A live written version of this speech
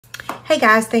Hey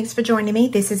guys, thanks for joining me.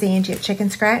 This is Angie at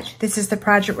ChicnScratch. This is the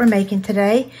project we're making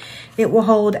today. It will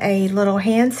hold a little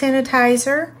hand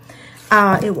sanitizer.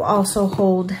 It will also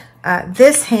hold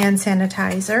this hand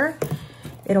sanitizer.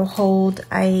 It'll hold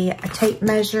a tape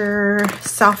measure,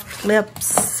 soft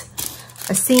lips,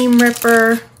 a seam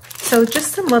ripper. So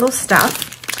just some little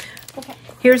stuff. Okay.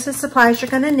 Here's the supplies you're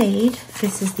gonna need.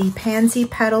 This is the Pansy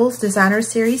Petals Designer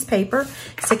Series paper,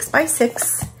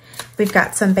 6x6. We've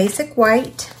got some basic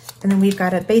white, and then we've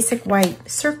got a basic white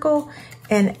circle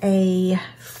and a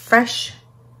fresh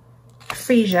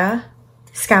freesia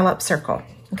scallop circle.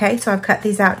 Okay, so I've cut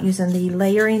these out using the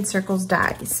Layering Circles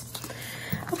dies.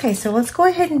 Okay, so let's go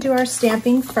ahead and do our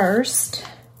stamping first.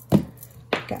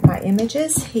 Got my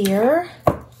images here.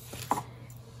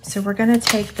 So we're gonna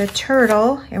take the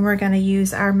turtle and we're gonna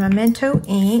use our Memento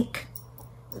ink.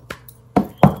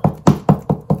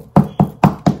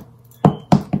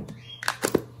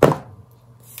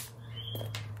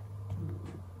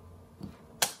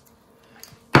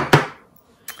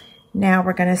 Now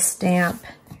we're gonna stamp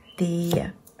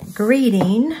the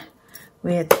greeting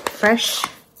with fresh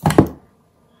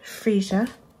freesia.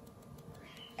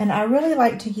 And I really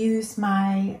like to use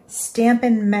my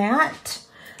Stampin' Matte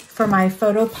for my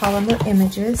photopolymer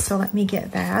images, so let me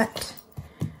get that.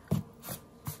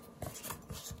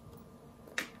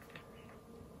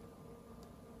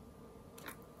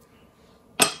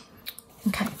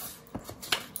 Okay.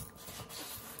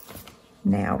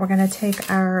 Now we're gonna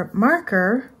take our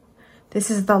marker. This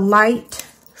is the light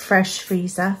fresh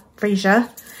freesia,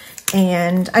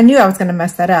 and I knew I was gonna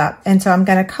mess that up. And so I'm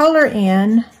gonna color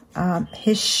in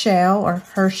his shell or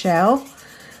her shell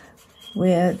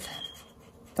with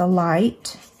the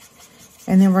light.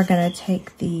 And then we're gonna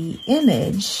take the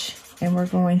image and we're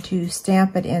going to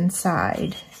stamp it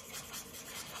inside.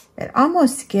 It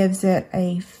almost gives it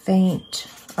a faint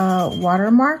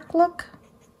watermark look.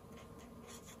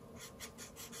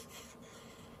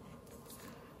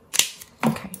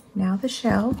 Okay, now the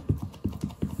shell.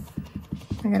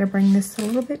 I gotta bring this a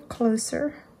little bit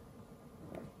closer.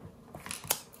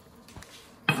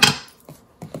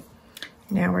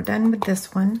 Now we're done with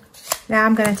this one. Now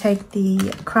I'm gonna take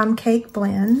the crumb cake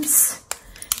blends.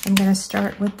 I'm gonna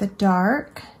start with the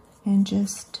dark and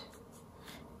just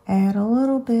add a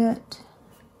little bit.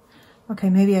 Okay,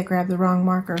 maybe I grabbed the wrong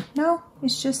marker. No,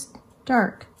 it's just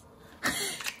dark.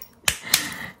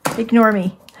 Ignore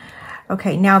me.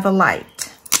 Okay, now the light.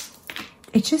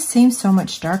 It just seems so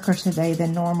much darker today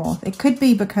than normal. It could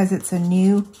be because it's a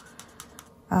new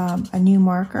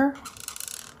marker.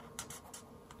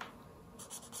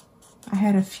 I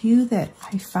had a few that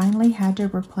I finally had to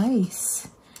replace.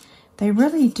 They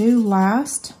really do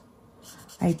last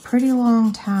a pretty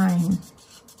long time.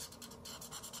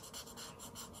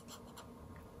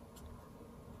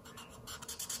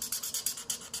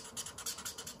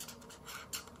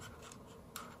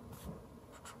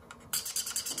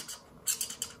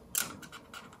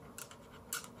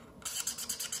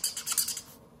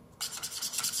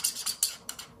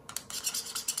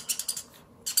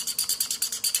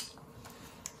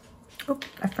 Oh,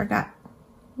 I forgot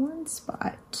one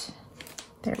spot.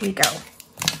 There we go.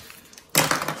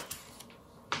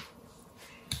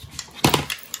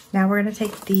 Now we're going to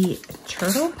take the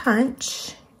turtle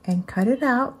punch and cut it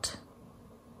out.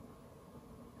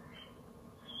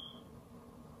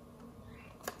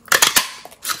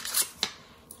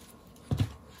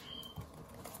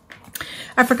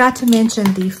 I forgot to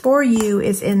mention the For You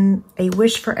is in a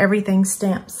Wish for Everything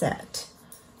stamp set.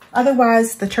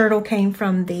 Otherwise, the turtle came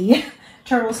from the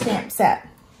turtle stamp set,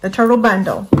 the turtle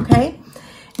bundle, okay?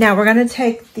 Now we're gonna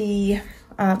take the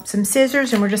some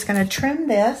scissors and we're just gonna trim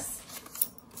this.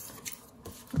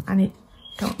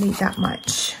 Don't need that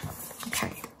much,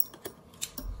 okay.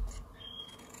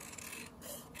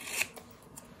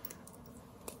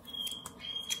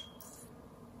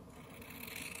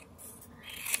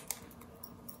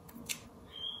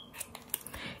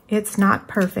 It's not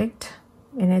perfect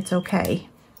and it's okay.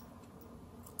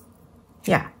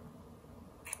 Yeah,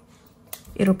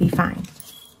 it'll be fine.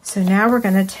 So now we're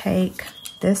gonna take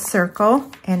this circle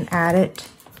and add it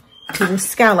to the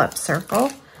scallop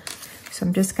circle. So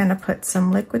I'm just gonna put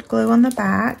some liquid glue on the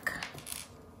back.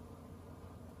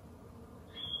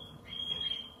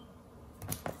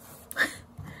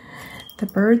 The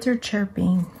birds are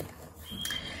chirping.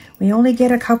 We only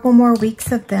get a couple more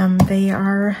weeks of them. They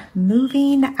are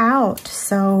moving out,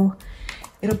 so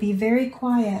it'll be very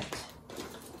quiet.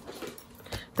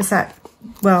 Besides,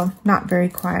 well, not very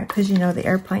quiet because you know the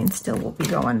airplane still will be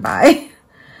going by.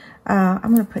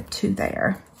 I'm going to put 2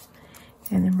 there.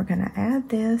 And then we're going to add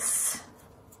this.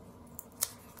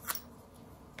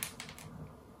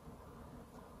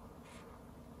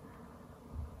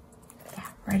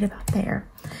 right about there.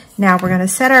 Now we're going to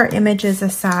set our images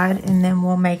aside, and then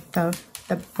we'll make the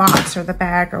box or the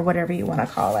bag or whatever you want to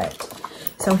call it.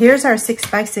 So here's our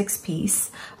 6x6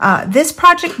 piece. This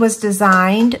project was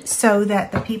designed so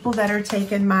that the people that are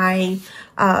taking my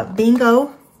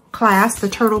bingo class, the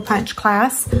turtle punch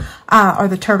class, or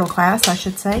the turtle class, I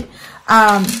should say,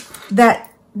 that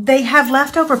they have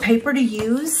leftover paper to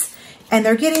use, and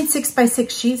they're getting 6x6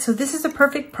 sheets. So this is a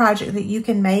perfect project that you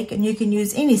can make, and you can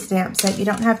use any stamp set. You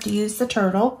don't have to use the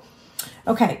turtle.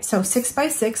 Okay, so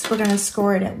 6x6, we're going to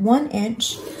score it at 1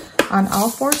 inch on all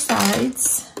 4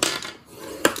 sides.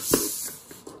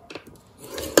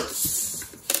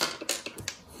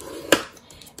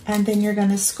 And then you're going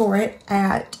to score it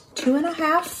at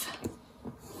 2.5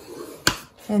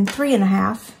 and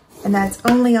 3.5, and that's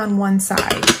only on one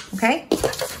side, okay?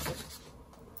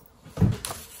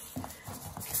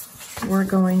 We're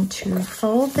going to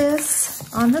fold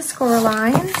this on the score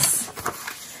lines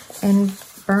and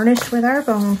burnish with our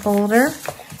bone folder.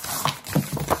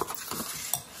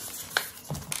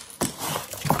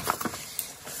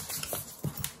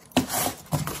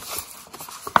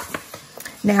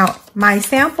 Now, my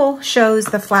sample shows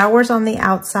the flowers on the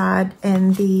outside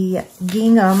and the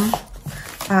gingham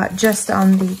just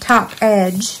on the top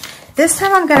edge. This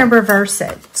time I'm going to reverse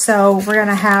it. So we're going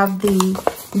to have the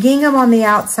gingham on the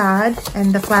outside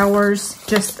and the flowers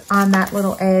just on that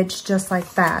little edge, just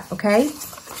like that, okay?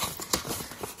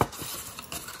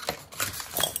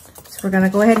 So we're going to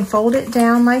go ahead and fold it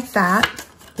down like that.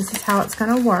 This is how it's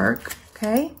going to work,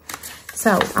 okay?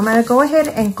 So I'm going to go ahead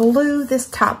and glue this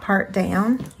top part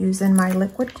down using my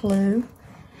liquid glue.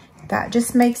 That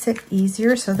just makes it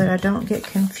easier so that I don't get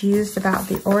confused about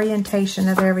the orientation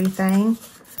of everything.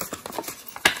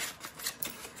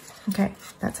 Okay,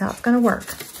 that's how it's going to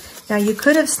work. Now you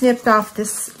could have snipped off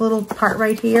this little part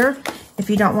right here if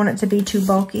you don't want it to be too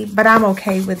bulky, but I'm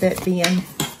okay with it being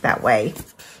that way.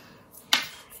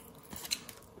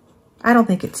 I don't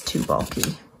think it's too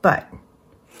bulky, but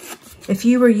if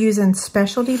you were using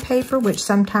specialty paper, which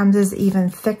sometimes is even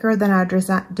thicker than our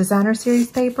designer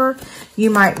series paper,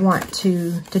 you might want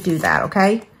to do that,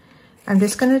 okay? I'm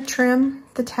just going to trim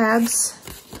the tabs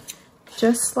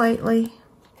just slightly.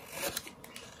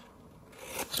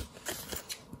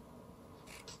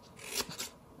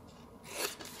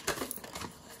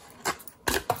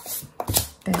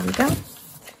 There we go.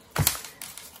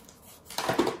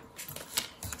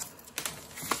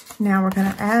 Now we're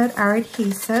going to add our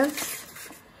adhesive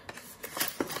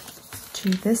to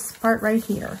this part right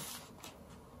here.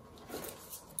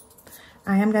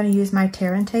 I am going to use my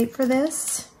tear and tape for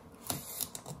this.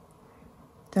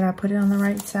 Did I put it on the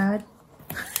right side?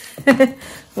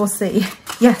 We'll see.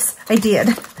 Yes, I did.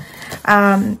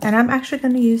 And I'm actually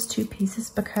going to use 2 pieces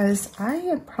because I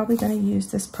am probably going to use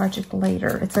this project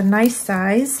later. It's a nice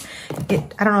size. I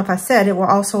don't know if I said, it will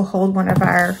also hold one of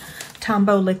our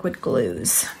Tombow liquid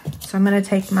glues. So I'm going to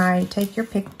take my Take Your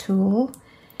Pick tool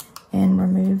and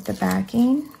remove the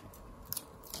backing.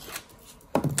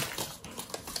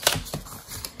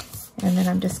 And then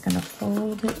I'm just going to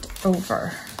fold it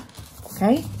over.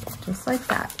 Okay, just like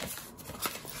that.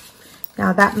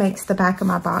 Now that makes the back of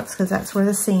my box because that's where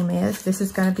the seam is. This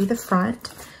is going to be the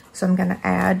front. So I'm going to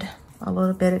add a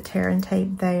little bit of tear and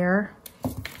tape there.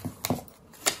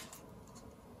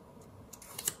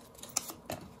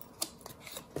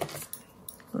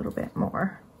 A little bit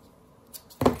more.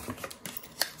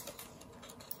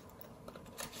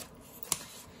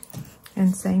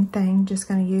 And same thing, just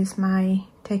going to use my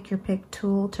Take Your Pick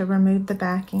tool to remove the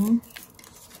backing.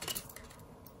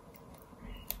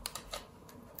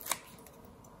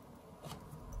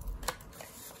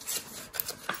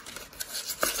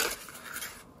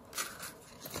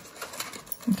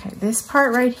 Okay, this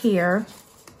part right here,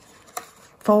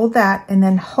 fold that and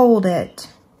then hold it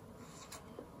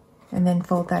and then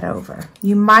fold that over.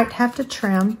 You might have to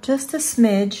trim just a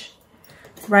smidge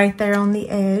right there on the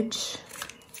edge.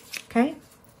 Okay,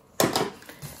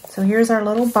 so here's our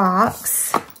little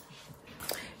box.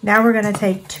 Now we're going to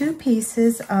take 2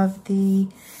 pieces of the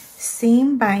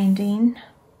seam binding.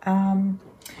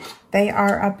 They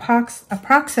are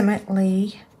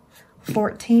approximately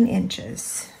 14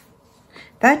 inches.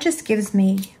 That just gives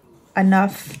me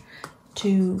enough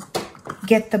to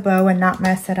get the bow and not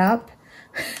mess it up.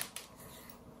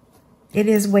 It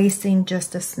is wasting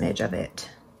just a smidge of it.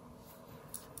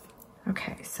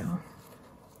 Okay, so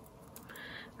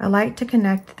I like to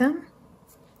connect them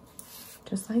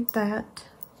just like that.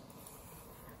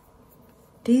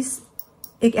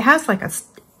 It has like a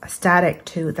static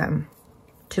to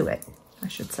it, I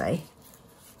should say.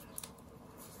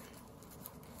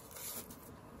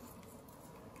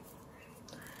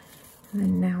 And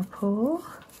then now pull.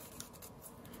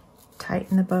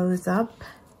 Tighten the bows up.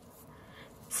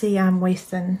 See, I'm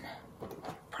wasting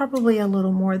probably a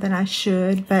little more than I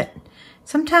should, but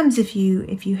sometimes if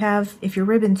your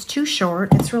ribbon's too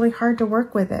short, it's really hard to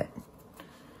work with it.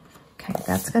 Okay,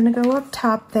 that's gonna go up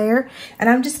top there, and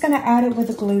I'm just gonna add it with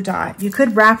a glue dot. You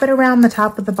could wrap it around the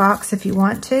top of the box if you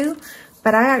want to,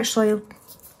 but I actually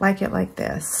like it like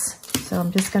this. So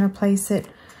I'm just gonna place it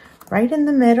right in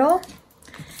the middle,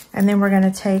 and then we're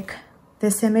gonna take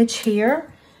this image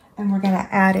here, and we're gonna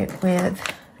add it with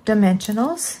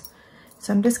dimensionals.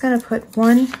 So I'm just gonna put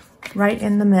one right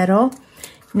in the middle.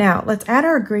 Now, let's add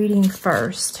our greeting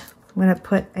first. I'm gonna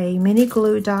put a mini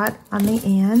glue dot on the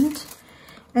end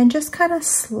and just kind of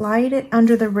slide it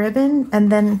under the ribbon,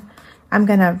 and then I'm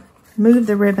gonna move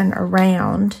the ribbon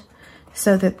around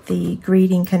so that the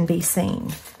greeting can be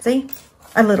seen. See?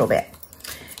 A little bit.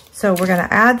 So we're gonna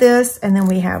add this, and then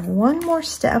we have one more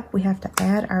step. We have to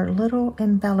add our little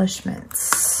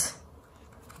embellishments.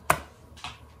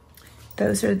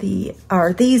 These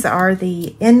are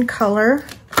the in color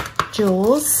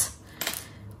jewels.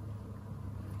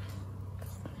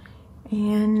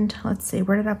 And let's see,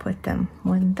 where did I put them?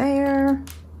 One there.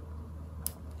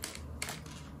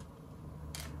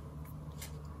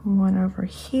 One over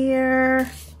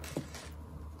here.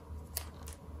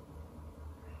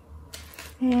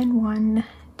 And one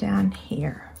down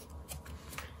here.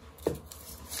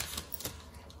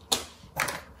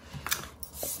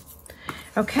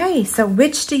 Okay, so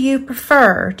which do you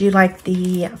prefer? Do you like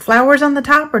the flowers on the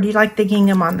top, or do you like the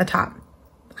gingham on the top?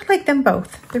 I like them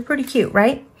both. They're pretty cute,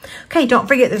 right? Okay, don't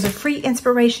forget there's a free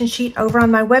inspiration sheet over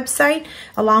on my website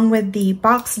along with the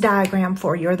box diagram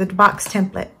for you, or the box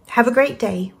template. Have a great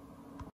day.